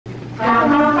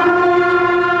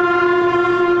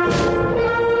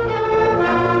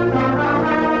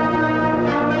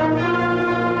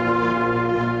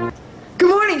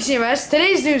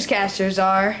Today's newscasters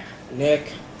are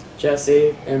Nick,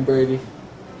 Jesse, and Brady.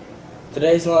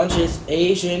 Today's lunch is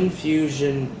Asian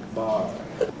Fusion Bar.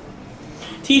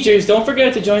 Teachers, don't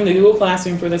forget to join the Google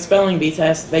Classroom for the spelling bee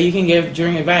test that you can give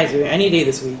during advisory any day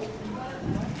this week.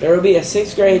 There will be a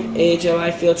 6th grade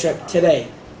AHLI field trip today.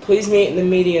 Please meet in the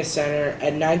media center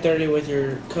at 9:30 with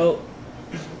your coat,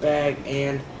 bag,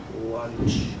 and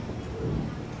lunch.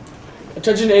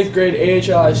 Attention 8th grade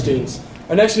AHLI students.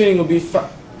 Our next meeting will be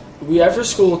after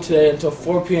school today until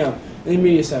 4 p.m. in the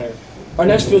media center. Our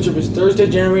next field trip is Thursday,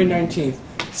 January 19th.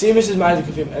 See Mrs. Isaac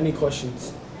if you have any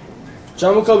questions.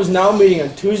 Drama Club is now meeting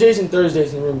on Tuesdays and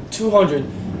Thursdays in room 200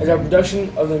 as our production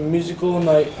of the musical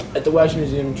night at the Wax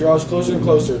Museum draws closer and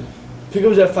closer.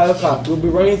 Pickup is at 5 o'clock. We'll be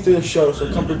running through the show,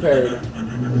 so come prepared.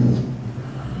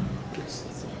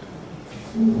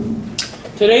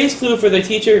 Today's clue for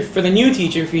the new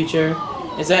teacher feature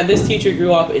is that this teacher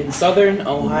grew up in Southern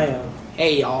Ohio.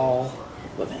 Hey y'all.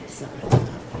 What?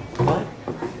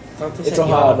 What? It's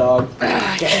Ohio,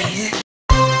 dog.